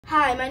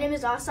Hi, my name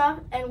is Asaf,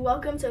 and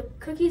welcome to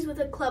Cookies with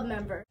a Club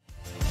Member.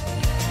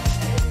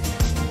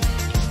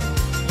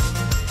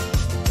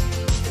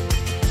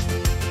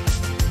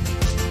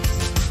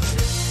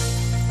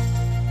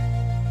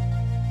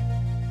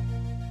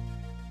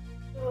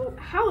 So,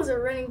 how is it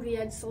running the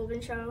Ed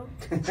Sullivan Show?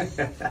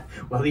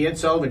 Well, the Ed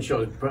Sullivan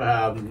Show is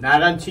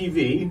not on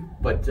TV,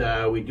 but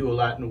we do a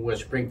lot in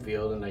West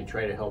Springfield, and I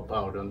try to help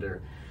out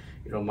under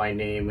my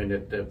name and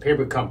at the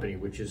paper company,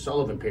 which is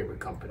Sullivan Paper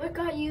Company. What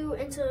got you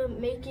into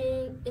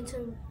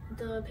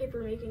the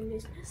paper making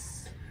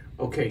business?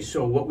 Okay,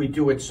 so what we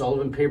do at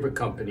Sullivan Paper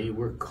Company,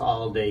 we're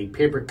called a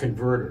paper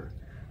converter.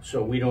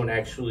 So we don't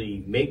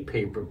actually make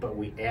paper, but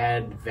we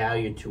add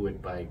value to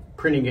it by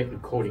printing it and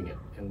coating it.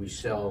 And we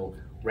sell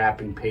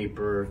wrapping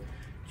paper.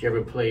 Did you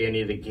ever play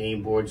any of the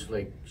game boards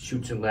like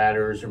Chutes and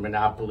Ladders or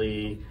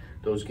Monopoly?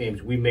 Those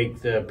games, we make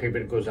the paper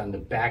that goes on the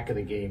back of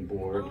the game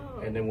board,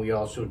 and then we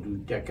also do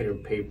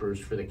decorative papers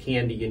for the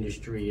candy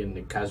industry and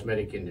the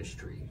cosmetic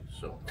industry.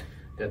 So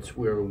that's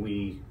where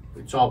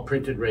it's all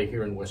printed right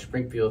here in West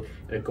Springfield,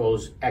 and it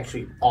goes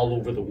actually all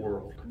over the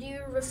world. Do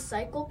you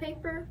recycle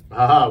paper?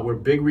 We're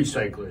big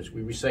recyclers.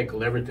 We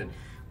recycle everything.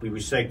 We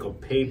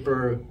recycle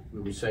paper,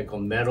 we recycle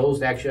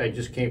metals. Actually, I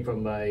just came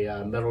from my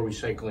metal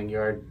recycling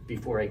yard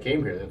before I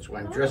came here. That's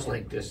why I'm dressed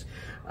like this.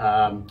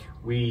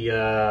 We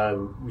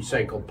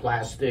recycle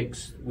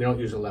plastics. We don't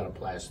use a lot of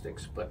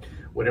plastics, but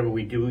whatever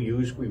we do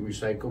use, we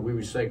recycle. We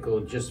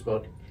recycle just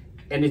about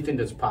anything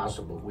that's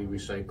possible. We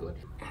recycle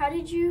it. How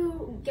did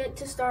you get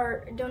to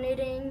start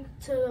donating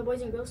to the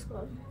Boys and Girls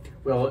Club?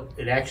 Well,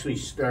 it actually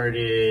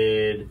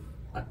started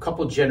a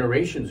couple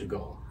generations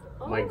ago.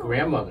 My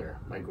grandmother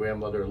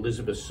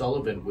Elizabeth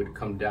Sullivan would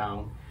come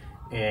down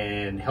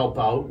and help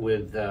out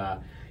with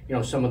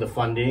some of the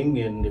funding,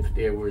 and if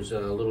there was a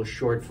little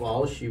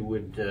shortfall, she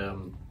would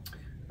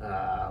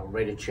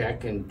write a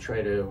check and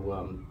try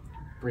to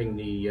bring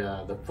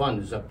the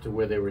funds up to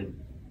where they were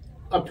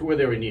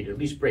needed, at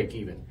least break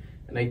even.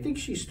 And I think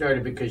she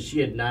started because she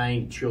had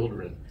 9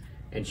 children,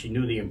 and she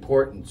knew the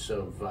importance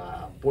of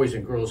Boys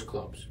and Girls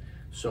Clubs.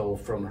 So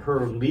from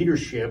her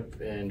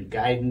leadership and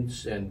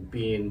guidance and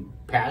being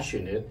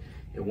passionate,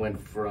 it went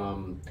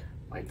from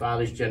my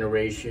father's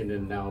generation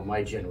and now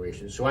my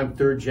generation. So I'm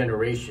 3rd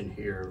generation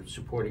here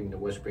supporting the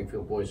West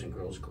Springfield Boys and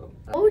Girls Club.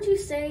 What would you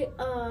say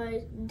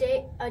a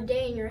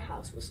day in your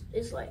house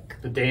is like?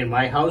 The day in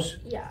my house?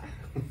 Yeah.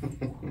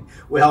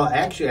 Well,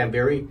 actually, I'm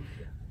very,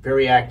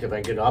 very active.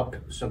 I get up.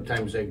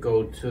 Sometimes I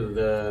go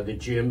to the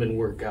gym and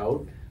work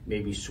out,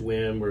 maybe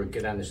swim or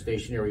get on a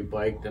stationary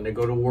bike. Then I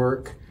go to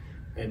work.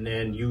 And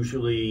then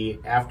usually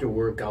after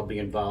work, I'll be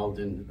involved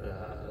in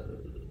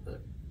a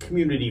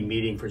community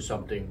meeting for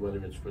something,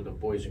 whether it's for the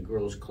Boys and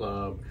Girls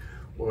Club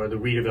or the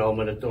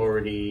Redevelopment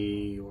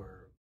Authority.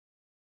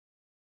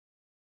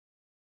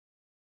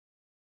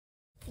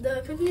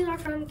 The cookies are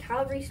from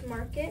Calgary's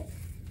Market.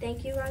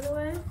 Thank you, by the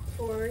way,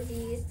 for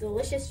these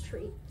delicious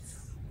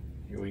treats.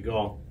 Here we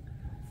go.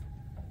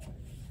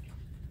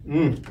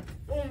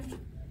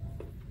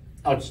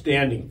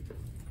 Outstanding.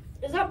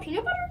 Is that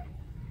peanut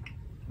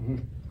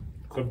butter?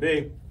 Could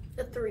be.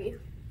 A 3.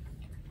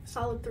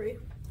 Solid 3.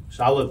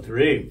 Solid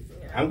 3.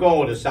 Yeah. I'm going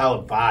with a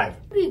solid 5.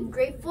 I'd be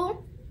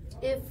grateful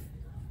if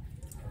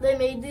they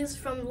made these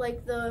from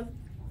like the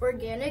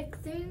organic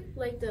thing,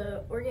 like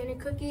the organic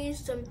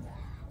cookies,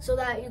 so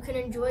that you can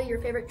enjoy your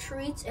favorite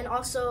treats and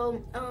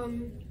also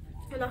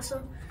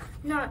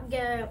not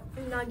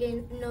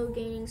gaining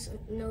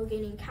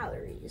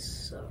calories.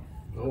 So.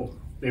 Oh,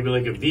 maybe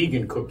like a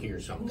vegan cookie or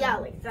something. Yeah,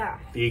 like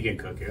that. Vegan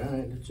cookie. All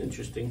right, that's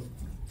interesting.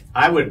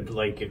 I would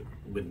like it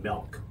with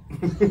milk.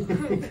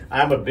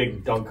 I'm a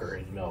big dunker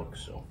in milk,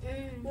 so.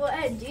 Well,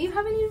 Ed, do you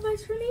have any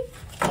advice for me?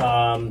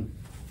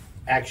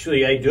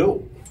 Actually, I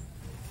do.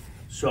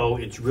 So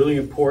it's really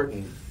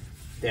important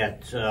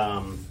that there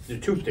are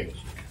 2 things.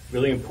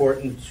 Really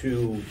important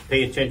to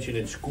pay attention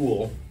in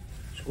school.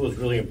 School is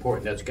really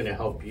important. That's going to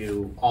help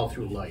you all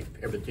through life,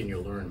 everything you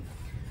learn.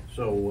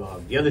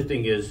 So the other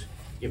thing is,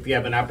 if you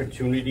have an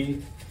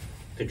opportunity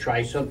to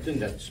try something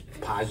that's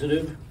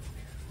positive,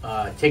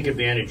 take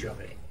advantage of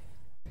it.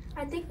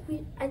 I think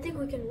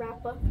we can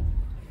wrap up.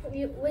 What do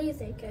you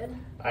think, Ed?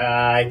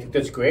 I think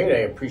that's great.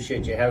 I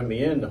appreciate you having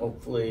me in.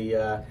 Hopefully,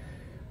 I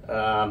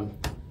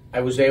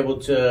was able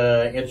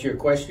to answer your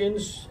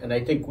questions, and I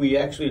think we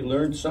actually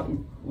learned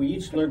something. We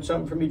each learned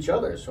something from each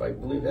other, so I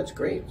believe that's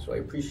great. So I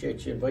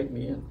appreciate you inviting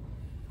me in.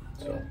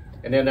 So,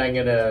 and then I'm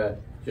gonna,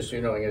 just so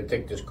you know, I'm gonna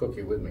take this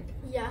cookie with me.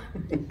 Yeah,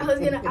 I was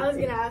gonna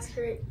ask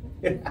her.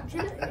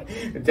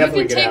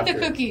 Definitely you can take the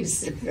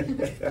cookies.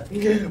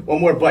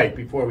 One more bite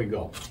before we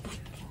go.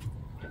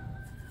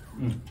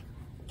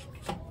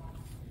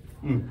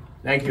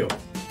 Thank you.